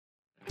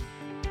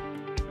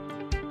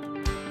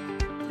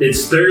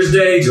It's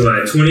Thursday, July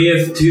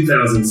 20th,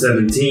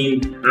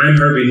 2017. I'm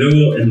Herbie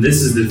Newell, and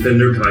this is the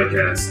Defender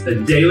Podcast, a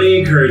daily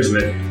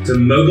encouragement to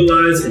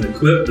mobilize and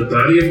equip the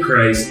body of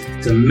Christ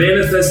to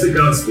manifest the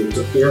gospel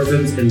to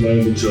orphans and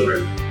vulnerable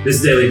children.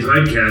 This daily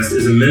podcast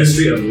is a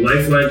ministry of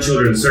Lifeline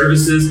Children's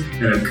Services,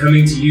 and I'm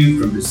coming to you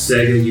from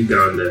Busega,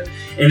 Uganda.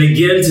 And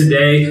again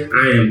today,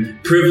 I am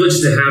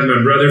privileged to have my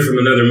brother from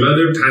another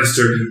mother,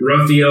 Pastor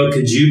Raphael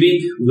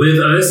Kajubi,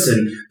 with us.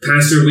 And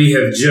Pastor, we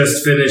have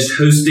just finished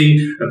hosting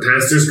a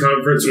pastors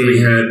conference where we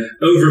had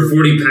over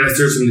 40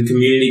 pastors from the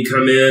community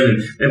come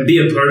in and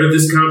be a part of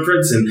this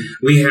conference. And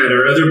we had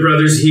our other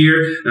brothers here,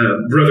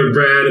 Brother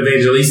Brad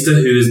Evangelista,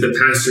 who is the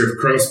pastor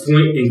of Cross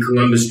Point in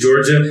Columbus,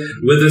 Georgia,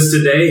 with us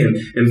today, and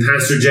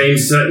Pastor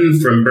James Sutton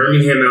from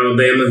Birmingham,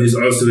 Alabama, who's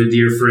also a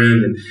dear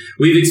friend. And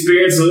we've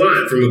experienced a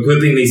lot, from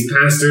equipping these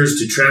pastors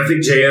to traffic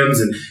jams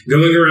and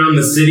going around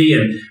the city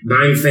and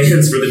buying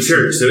fans for the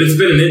church. So it's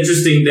been an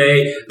interesting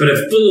day, but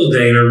a full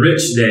day and a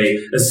rich day,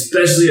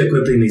 especially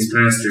equipping these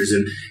pastors.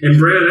 And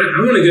Brad,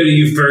 I want to go to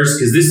you first,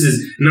 because this is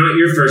not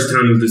your first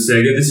time with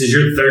Busega. This is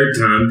your third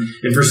time.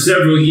 And for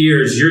several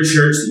years, your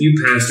church that you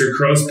pastor,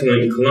 Cross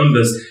Point in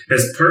Columbus,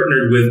 has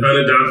partnered with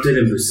Unadopted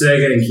and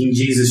Busega and King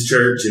Jesus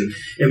Church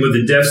and with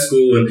the Deaf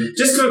School. And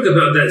just talk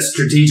about that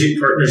strategic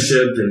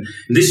partnership. And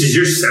this is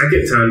your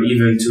second time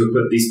even to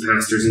equip these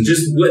pastors, and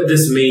just what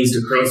this means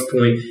to Cross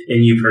Point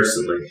and you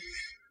personally.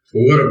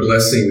 Well, what a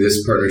blessing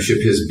this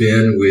partnership has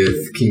been with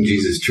King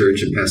Jesus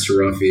Church and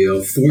Pastor Raphael.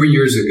 4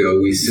 years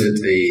ago, we sent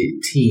a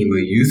team,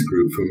 a youth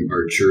group from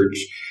our church,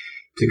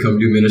 to come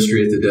do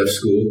ministry at the Deaf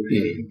School.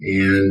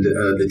 And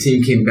the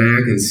team came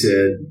back and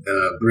said,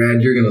 Brad,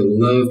 you're going to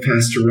love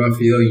Pastor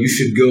Raphael. You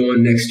should go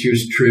on next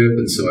year's trip.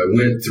 And so I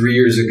went 3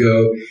 years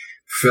ago,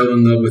 fell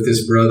in love with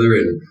this brother,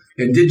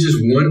 and did just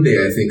one day,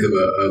 I think, of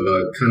a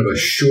kind of a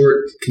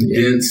short,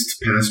 condensed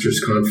pastors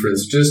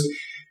conference, just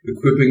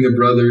equipping the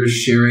brothers,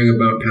 sharing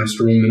about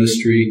pastoral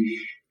ministry.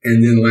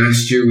 And then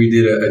last year we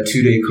did a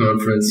 2-day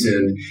conference,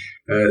 and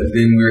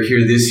then we're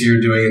here this year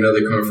doing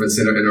another conference,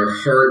 and our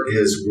heart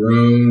has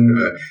grown.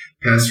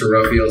 Pastor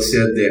Raphael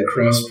said that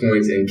Cross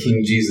Point and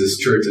King Jesus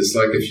Church, it's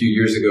like a few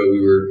years ago we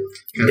were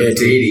kind of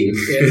dating.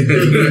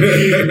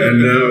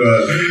 And now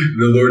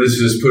the Lord has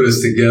just put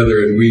us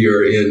together, and we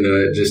are in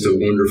just a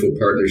wonderful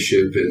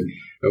partnership. And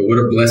what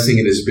a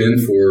blessing it has been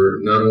for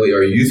not only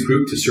our youth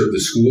group to serve the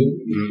school,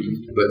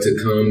 but to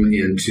come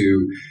and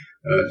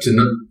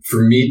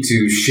for me to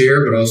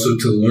share, but also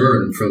to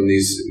learn from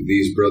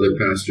these brother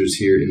pastors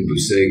here in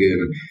Busega.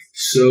 And I'm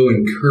so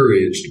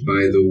encouraged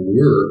by the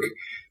work,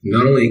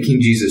 not only at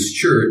King Jesus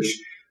Church,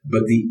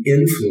 but the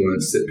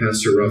influence that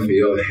Pastor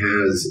Raphael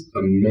has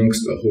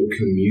amongst a whole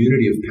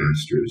community of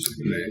pastors,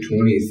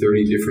 20,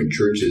 30 different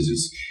churches.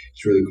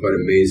 It's really quite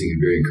amazing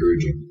and very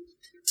encouraging.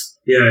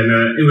 Yeah,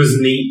 and it was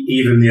neat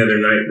even the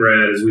other night,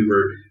 Brad, as we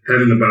were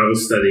having the Bible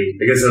study.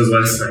 I guess that was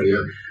last night.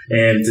 Yeah.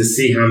 And to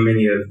see how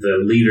many of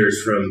the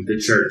leaders from the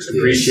church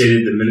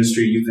appreciated the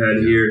ministry you've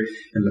had here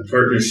and the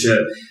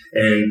partnership,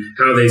 and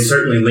how they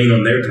certainly lean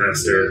on their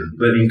pastor,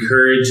 but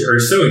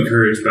are so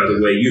encouraged by the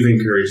way you've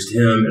encouraged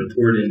him and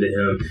poured into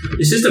him.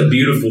 It's just a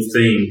beautiful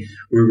thing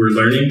where we're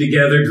learning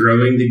together,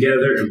 growing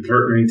together, and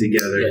partnering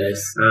together. Yes.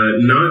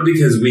 Not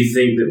because we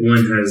think that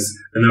one has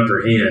an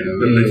upper hand,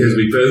 but because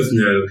we both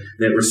know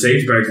that we're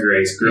saved by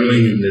grace,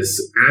 growing in this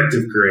act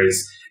of grace,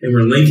 and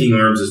we're linking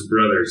arms as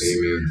brothers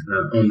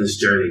on this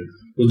journey.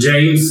 Well,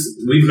 James,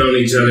 we've known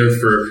each other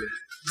for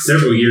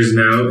several years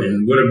now,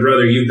 and what a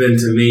brother you've been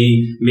to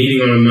me,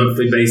 meeting on a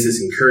monthly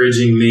basis,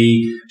 encouraging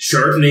me,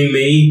 sharpening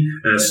me,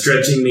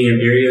 stretching me in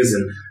areas.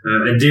 And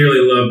I dearly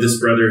love this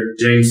brother,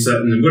 James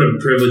Sutton, and what a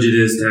privilege it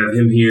is to have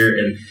him here.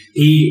 And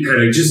he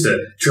had just a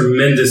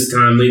tremendous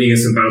time leading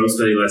us in Bible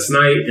study last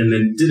night, and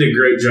then did a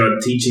great job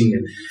teaching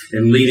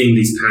and leading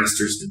these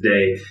pastors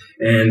today.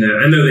 And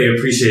I know they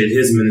appreciated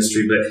his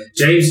ministry. But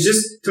James,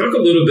 just talk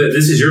a little bit.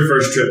 This is your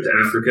first trip to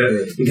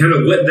Africa, and kind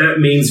of what that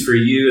means for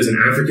you as an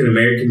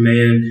African-American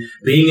man,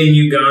 being in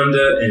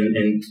Uganda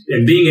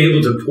and being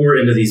able to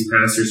pour into these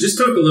pastors. Just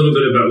talk a little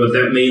bit about what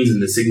that means and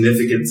the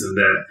significance of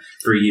that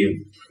for you.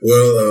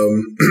 Well,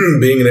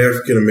 being an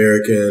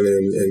African-American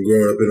and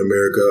growing up in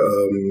America,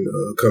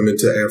 coming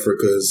to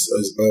Africa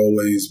has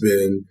always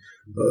been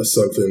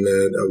something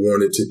that I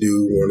wanted to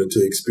do, wanted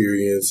to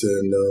experience,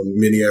 and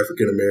many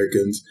African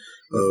Americans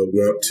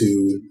want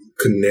to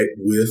connect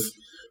with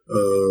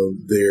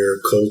their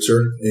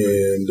culture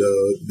and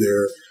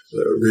their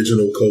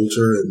original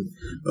culture,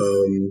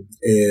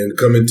 and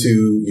coming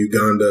to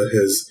Uganda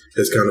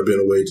has kind of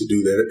been a way to do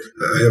that.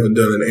 I haven't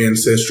done an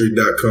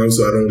ancestry.com,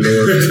 so I don't know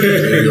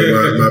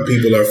if my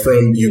people are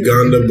from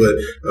Uganda, but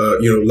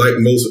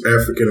like most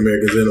African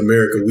Americans in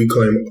America, we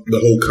claim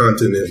the whole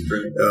continent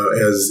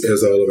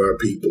as all of our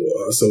people.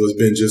 So it's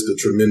been just a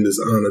tremendous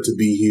honor to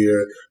be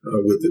here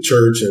with the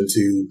church and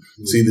to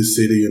see the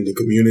city and the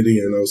community,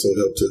 and also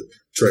help to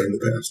train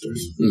the pastors.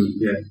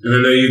 Yeah, and I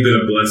know you've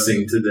been a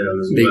blessing to them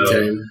as well.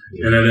 Time.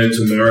 And I know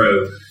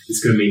tomorrow it's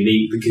going to be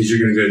neat because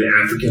you're going to go to the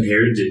African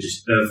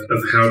heritage of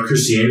how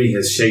Christianity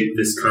has shaped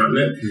this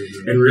continent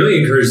and really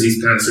encourage these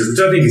pastors,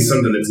 which I think is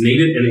something that's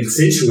needed and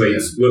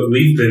accentuates what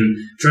we've been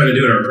trying to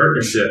do in our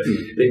partnership,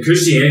 that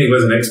Christianity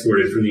wasn't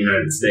exported from the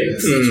United States,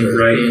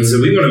 right? And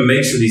so we want to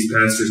make sure these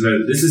pastors know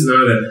that this is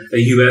not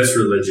a U.S.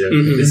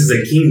 religion. This is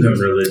a kingdom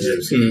religion,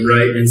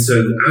 right? And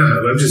so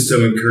I'm just so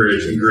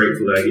encouraged and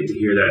grateful that I get to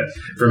hear that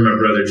from my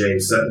brother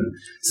James Sutton.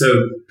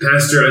 So,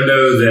 Pastor, I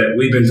know that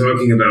we've been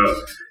talking about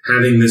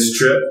having this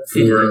trip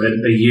for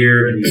a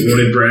year, and you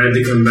wanted Brad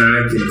to come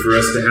back and for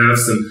us to have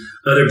some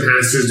other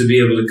pastors to be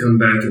able to come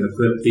back and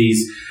equip these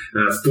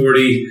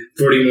 40,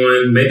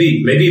 41,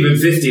 maybe even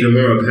 50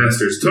 tomorrow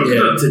pastors. Talk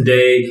about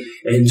today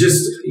and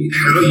just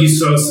how you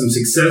saw some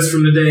success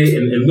from today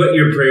and what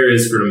your prayer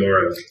is for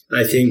tomorrow.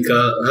 I think,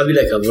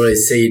 like I've already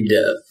said,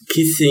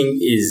 key thing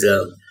is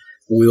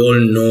we all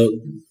know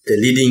the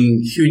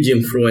leading huge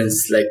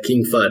influence like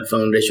King Fahd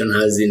Foundation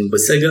has in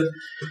Busega.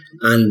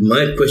 And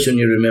my question,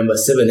 you remember,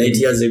 7-8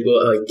 years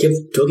ago, I kept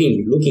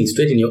looking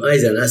straight in your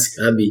eyes and asked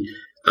Abby,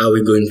 are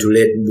we going to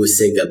let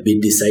Busega be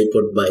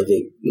discipled by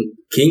the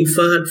King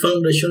Fahd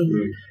Foundation,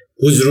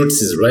 whose roots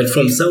is right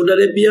from Saudi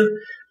Arabia,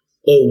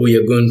 or we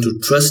are going to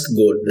trust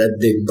God that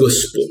the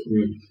gospel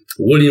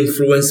will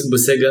influence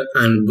Busega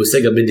and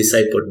Busega be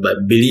discipled by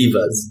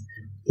believers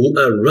who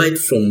are right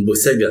from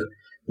Busega,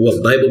 who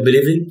are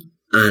Bible-believing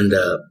and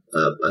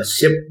are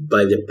shaped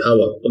by the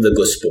power of the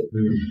gospel.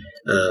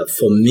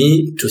 For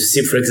me to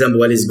see, for example,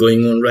 what is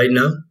going on right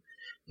now,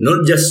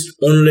 not just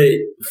only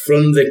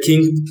from the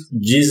King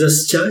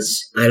Jesus Church,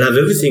 I love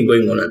everything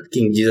going on at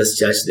King Jesus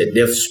Church, the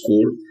deaf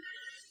school,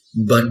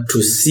 but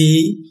to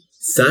see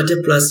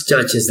 30 plus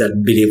churches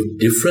that believe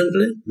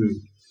differently,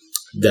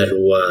 that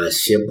were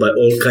shaped by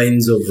all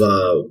kinds of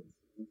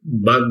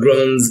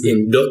backgrounds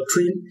in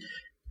doctrine,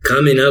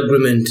 come in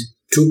agreement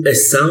to a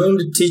sound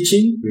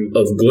teaching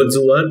of God's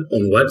word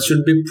on what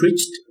should be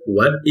preached,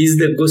 what is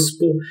the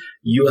gospel.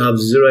 You have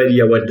zero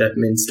idea what that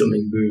means to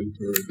me.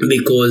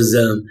 Because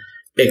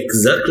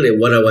exactly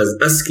what I was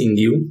asking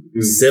you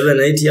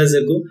 7-8 years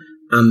ago,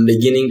 I'm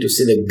beginning to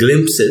see the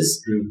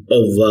glimpses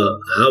of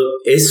how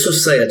a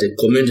society,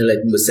 community like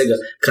Busega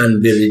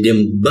can be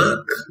redeemed back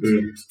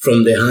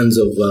from the hands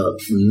of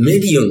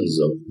millions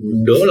of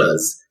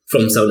dollars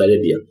from Saudi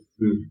Arabia.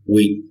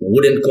 We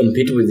wouldn't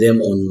compete with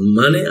them on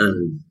money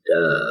and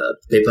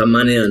paper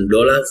money and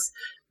dollars,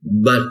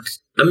 but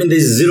I mean,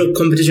 there's zero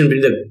competition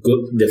between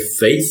the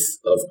faith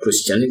of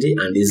Christianity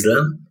and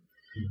Islam,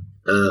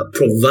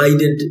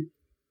 provided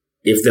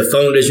if the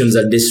foundations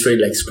are destroyed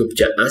like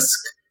Scripture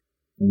asks,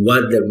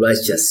 what the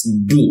righteous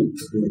do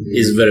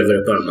is very,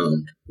 very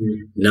paramount.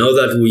 Now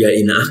that we are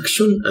in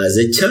action as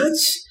a church,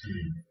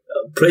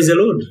 praise the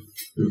Lord.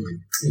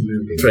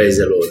 Praise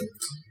the Lord.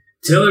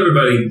 Tell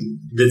everybody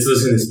that's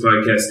listening to this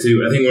podcast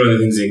too, I think one of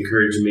the things that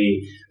encouraged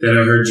me that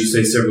I heard you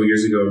say several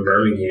years ago in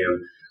Birmingham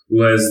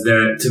was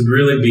that to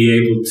really be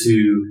able to,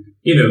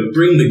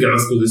 bring the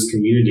gospel to this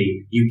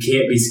community, you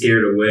can't be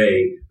scared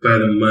away by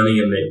the money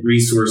and the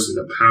resource and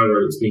the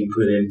power that's being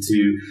put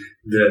into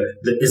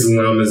the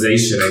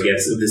Islamization, I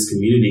guess, of this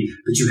community,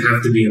 but you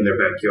have to be in their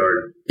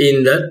backyard.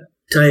 In that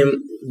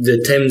time,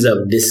 the times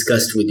I've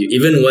discussed with you,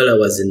 even while I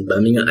was in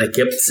Birmingham, I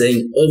kept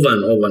saying over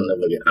and over and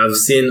over again. I've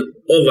seen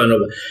over and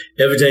over.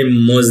 Every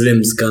time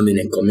Muslims come in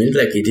a community,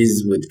 like it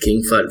is with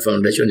King Fahd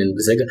Foundation in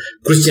Busega,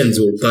 Christians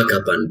will pack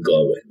up and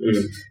go away.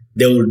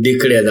 They will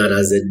declare that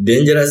as a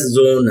dangerous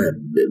zone,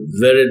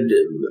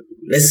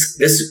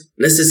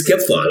 let's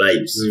escape for our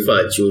lives, for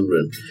our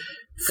children.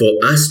 For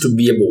us to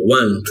be able,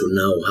 one, to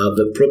now have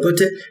a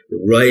property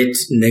right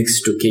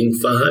next to King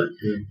Fahd,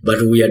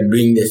 but we are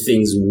doing the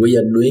things we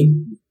are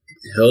doing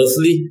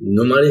healthily,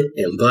 normally,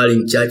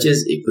 empowering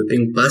churches,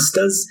 equipping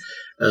pastors,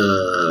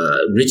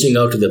 reaching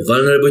out to the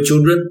vulnerable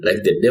children,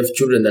 like the deaf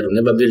children that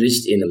will never be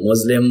reached in a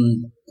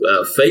Muslim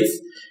faith.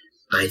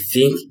 I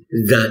think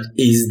that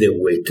is the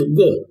way to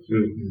go.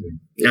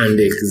 And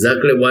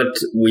exactly what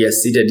we are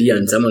seated here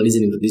and someone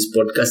listening to this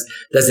podcast,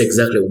 that's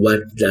exactly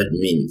what that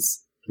means.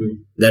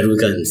 That we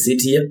can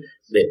sit here,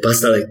 the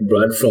pastor like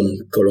Brad from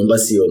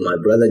Columbus or my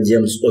brother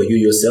James or you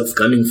yourself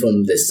coming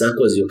from the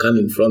circles you're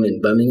coming from in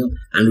Birmingham,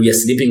 and we are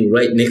sleeping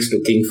right next to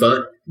King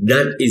Fahd.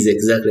 That is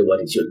exactly what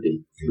it should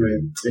be.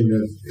 Right.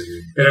 Amen.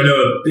 And I know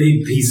a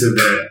big piece of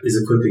that is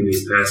equipping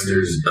these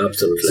pastors.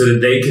 Absolutely. So that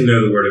they can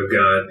know the Word of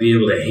God, be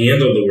able to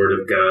handle the Word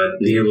of God,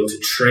 be able to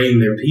train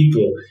their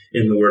people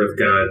in the Word of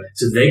God,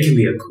 so they can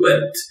be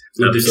equipped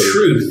with the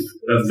truth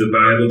of the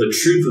Bible, the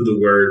truth of the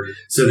Word,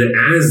 so that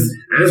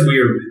as we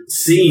are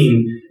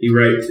seeing,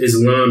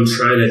 Islam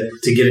try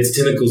to get its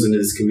tentacles into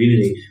this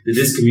community, that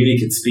this community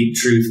can speak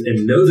truth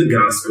and know the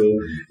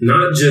gospel,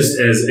 not just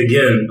as,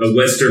 again, a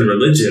Western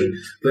religion,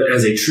 but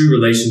as a true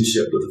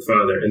relationship with the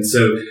Father. And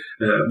so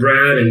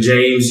Brad and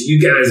James, you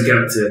guys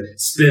got to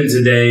spend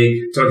today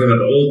talking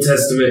about the Old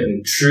Testament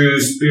and true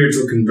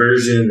spiritual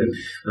conversion and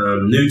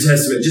New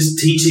Testament, just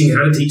teaching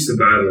how to teach the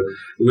Bible.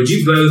 Would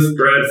you both,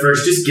 Brad,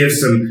 first just give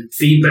some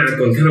feedback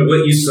on kind of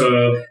what you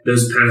saw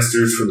those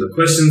pastors from the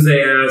questions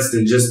they asked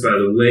and just by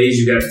the ways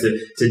you got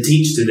to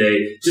teach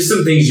today, just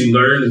some things you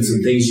learned and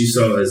some things you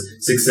saw as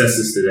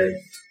successes today?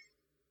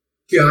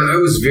 Yeah, I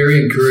was very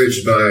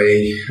encouraged by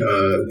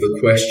the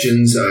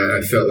questions.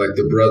 I felt like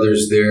the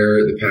brothers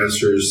there, the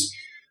pastors,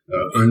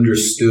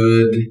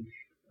 understood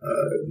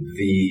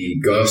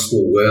the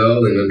gospel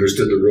well and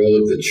understood the role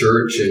of the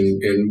church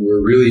and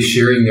were really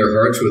sharing their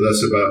hearts with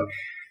us about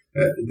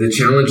the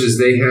challenges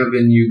they have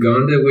in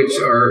Uganda, which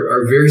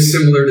are very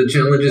similar to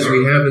challenges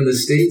we have in the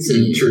States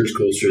in church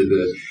culture.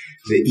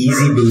 The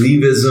easy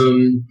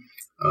believism,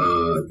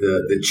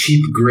 the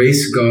cheap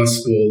grace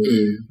gospel.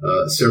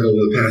 Several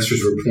of the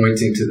pastors were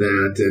pointing to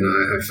that, and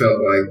I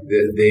felt like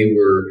that they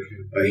were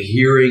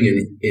hearing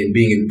and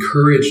being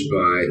encouraged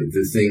by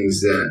the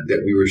things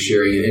that we were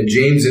sharing. And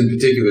James in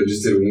particular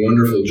just did a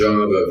wonderful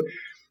job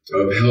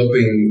of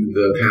helping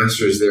the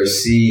pastors there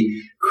see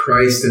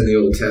Christ in the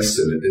Old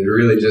Testament and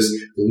really just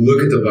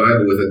look at the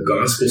Bible with a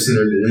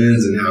gospel-centered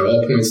lens and how it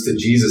all points to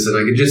Jesus. And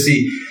I could just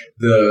see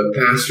the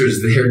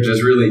pastors there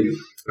just really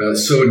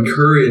so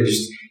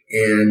encouraged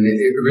and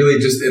it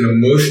really just an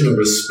emotional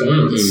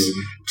response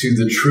to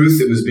the truth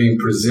that was being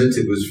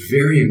presented was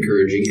very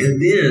encouraging. And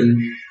then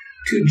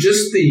to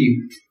just the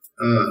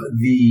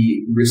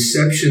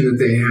reception that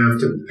they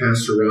have to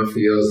Pastor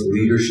Raphael's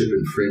leadership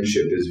and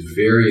friendship is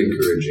very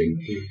encouraging.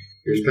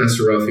 Here's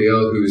Pastor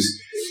Raphael, who's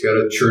got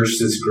a church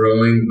that's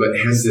growing, but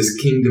has this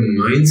kingdom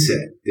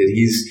mindset that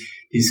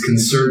he's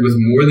concerned with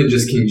more than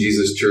just King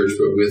Jesus Church,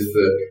 but with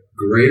the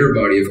greater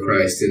body of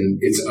Christ. And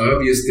it's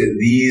obvious that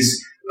these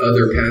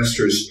other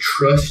pastors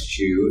trust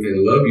you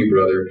and love you,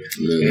 brother,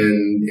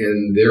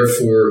 and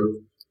therefore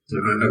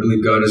I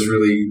believe God is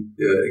really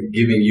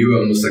giving you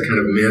almost a kind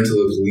of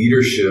mantle of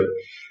leadership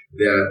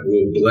that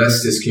will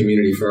bless this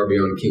community far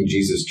beyond King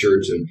Jesus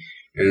Church,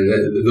 and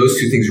those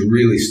two things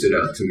really stood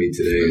out to me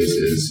today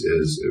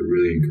as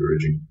really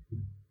encouraging.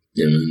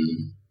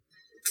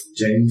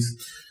 James?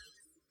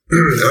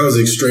 I was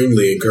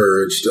extremely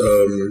encouraged,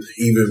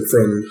 even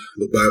from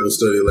the Bible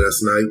study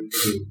last night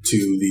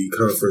to the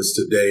conference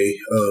today.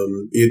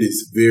 It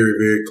is very,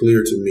 very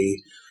clear to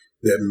me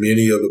that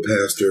many of the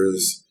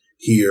pastors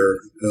here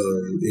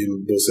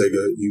in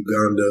Busega,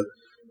 Uganda,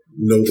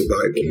 know the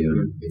Bible,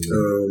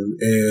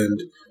 and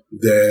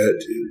that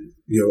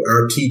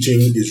our teaching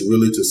is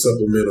really to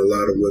supplement a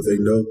lot of what they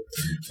know,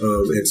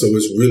 and so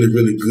it's really,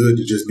 really good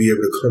to just be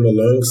able to come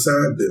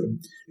alongside them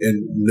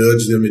and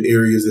nudge them in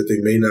areas that they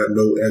may not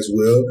know as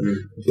well,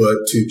 but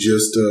to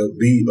just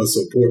be a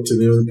support to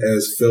them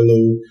as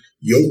fellow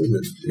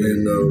yokemen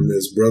and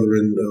as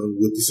brethren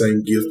with the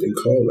same gift and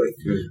calling.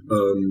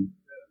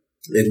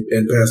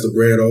 And Pastor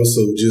Brad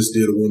also just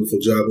did a wonderful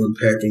job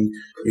unpacking,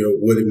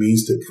 what it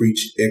means to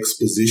preach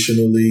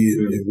expositionally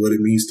and what it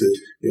means to,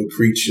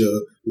 preach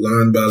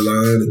line by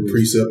line and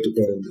precept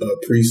upon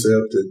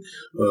precept, and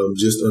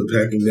just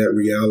unpacking that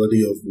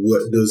reality of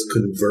what does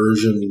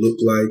conversion look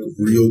like,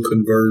 real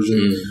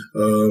conversion.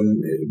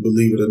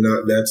 Believe it or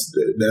not,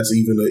 that's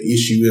even an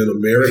issue in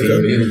America.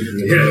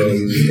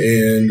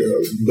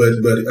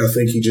 But I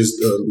think he just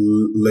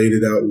laid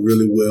it out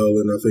really well,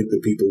 and I think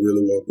that people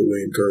really walked away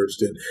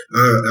encouraged. And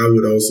I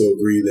would also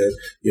agree that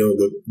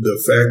the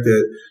fact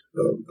that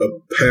a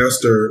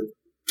pastor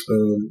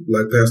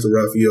like Pastor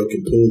Raphael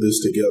can pull this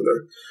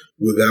together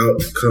without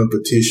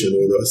competition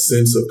or a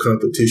sense of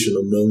competition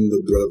among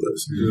the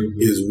brothers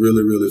is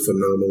really, really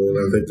phenomenal.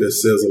 And I think that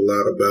says a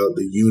lot about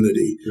the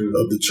unity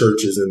of the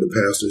churches and the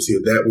pastors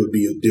here. That would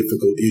be a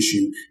difficult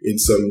issue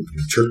in some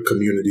church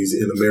communities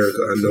in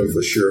America, I know for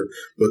sure.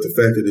 But the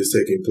fact that it's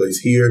taking place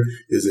here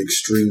is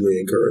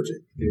extremely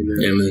encouraging.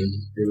 Amen.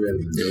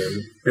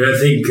 And I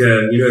think,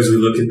 as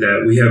we look at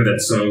that, we have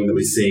that song that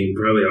we sing,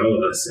 probably all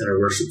of us in our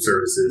worship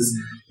services,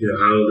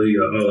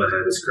 hallelujah, all I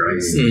have is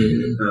Christ.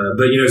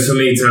 But, so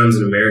many times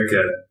in America,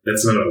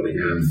 that's not all we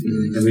have.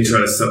 And we try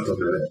to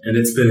supplement it. And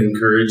it's been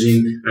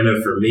encouraging. I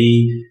know for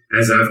me,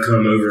 as I've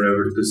come over and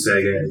over to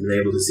Busega and been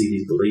able to see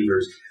these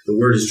believers, the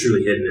word is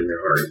truly hidden in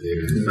their heart.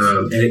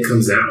 And it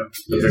comes out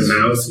of their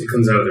mouths, it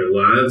comes out of their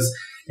lives,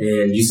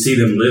 and you see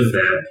them live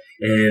that.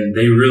 And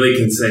they really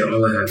can say,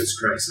 all I have is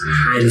Christ. I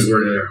hide his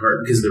word in their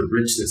heart because of the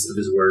richness of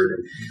his word.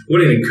 And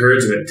what an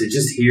encouragement to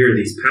just hear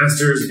these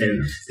pastors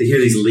and to hear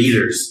these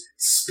leaders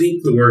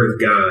speak the word of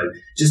God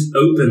just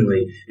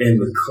openly and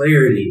with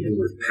clarity and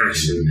with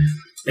passion.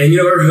 And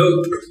our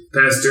hope,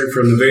 Pastor,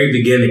 from the very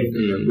beginning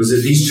was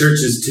that these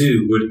churches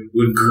too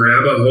would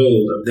grab a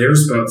hold of their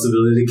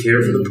responsibility to care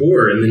for the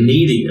poor and the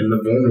needy and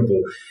the vulnerable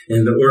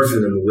and the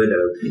orphan and the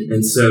widow. And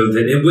so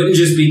that it wouldn't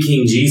just be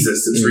King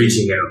Jesus that's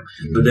reaching out,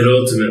 but that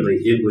ultimately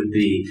it would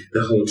be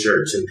the whole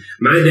church. And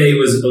my day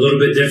was a little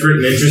bit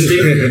different and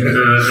interesting.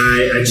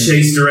 I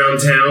chased around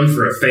town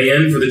for a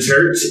fan for the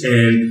church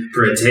and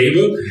for a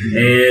table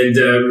and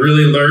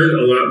really learned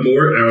a lot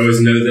more. I always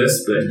know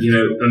this, but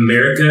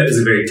America is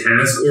a very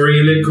task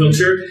task-oriented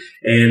culture,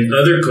 and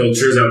other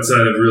cultures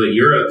outside of really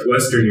Europe,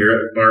 Western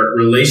Europe, are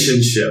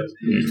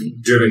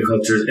relationship-driven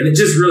cultures. And it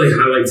just really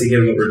highlights,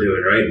 again, what we're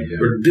doing, right?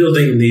 Yeah. We're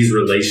building these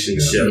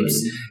relationships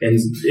and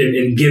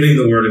giving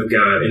the Word of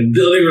God and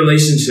building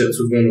relationships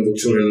with vulnerable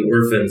children and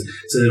orphans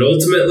so that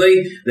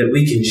ultimately that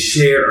we can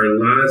share our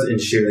lives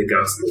and share the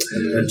gospel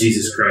of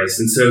Jesus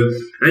Christ. And so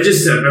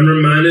I'm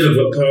reminded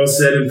of what Paul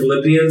said in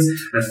Philippians.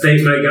 I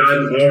thank my God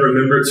in all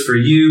remembrance for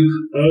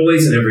you,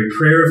 always in every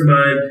prayer of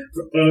mine,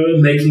 for all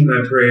making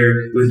my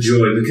prayer with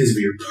joy because of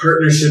your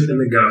partnership in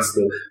the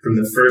gospel from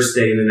the first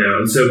day in and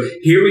out. And so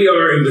here we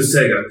are in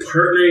Busega,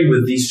 partnering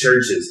with these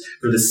churches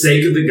for the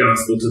sake of the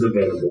gospel to the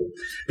vulnerable.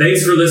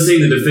 Thanks for listening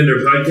to the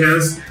Defender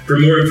Podcast. For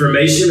more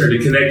information or to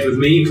connect with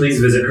me, please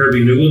visit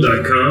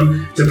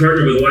herbienewell.com. To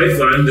partner with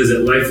Lifeline,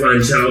 visit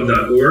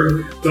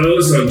lifelinechild.org. Follow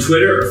us on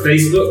Twitter or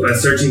Facebook by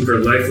searching for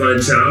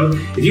Lifeline Child.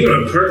 If you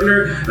want to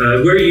partner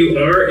where you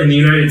are in the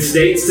United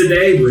States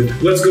today with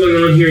what's going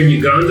on here in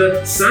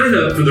Uganda, sign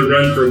up for the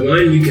Run for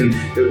One. You can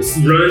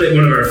run at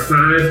one of our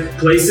 5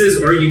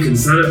 places, or you can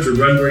sign up to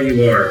run where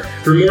you are.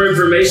 For more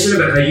information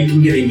about how you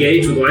can get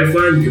engaged with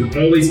Lifeline, you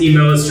can always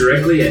email us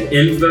directly at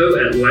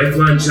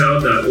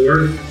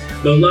info@lifelinechild.org.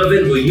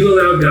 Beloved, will you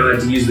allow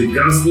God to use the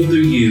gospel through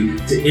you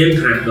to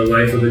impact the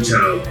life of a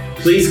child?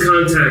 Please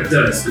contact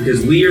us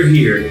because we are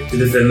here to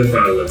defend the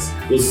fatherless.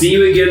 We'll see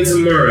you again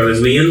tomorrow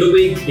as we end the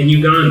week in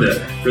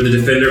Uganda for the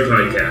Defender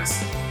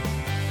Podcast.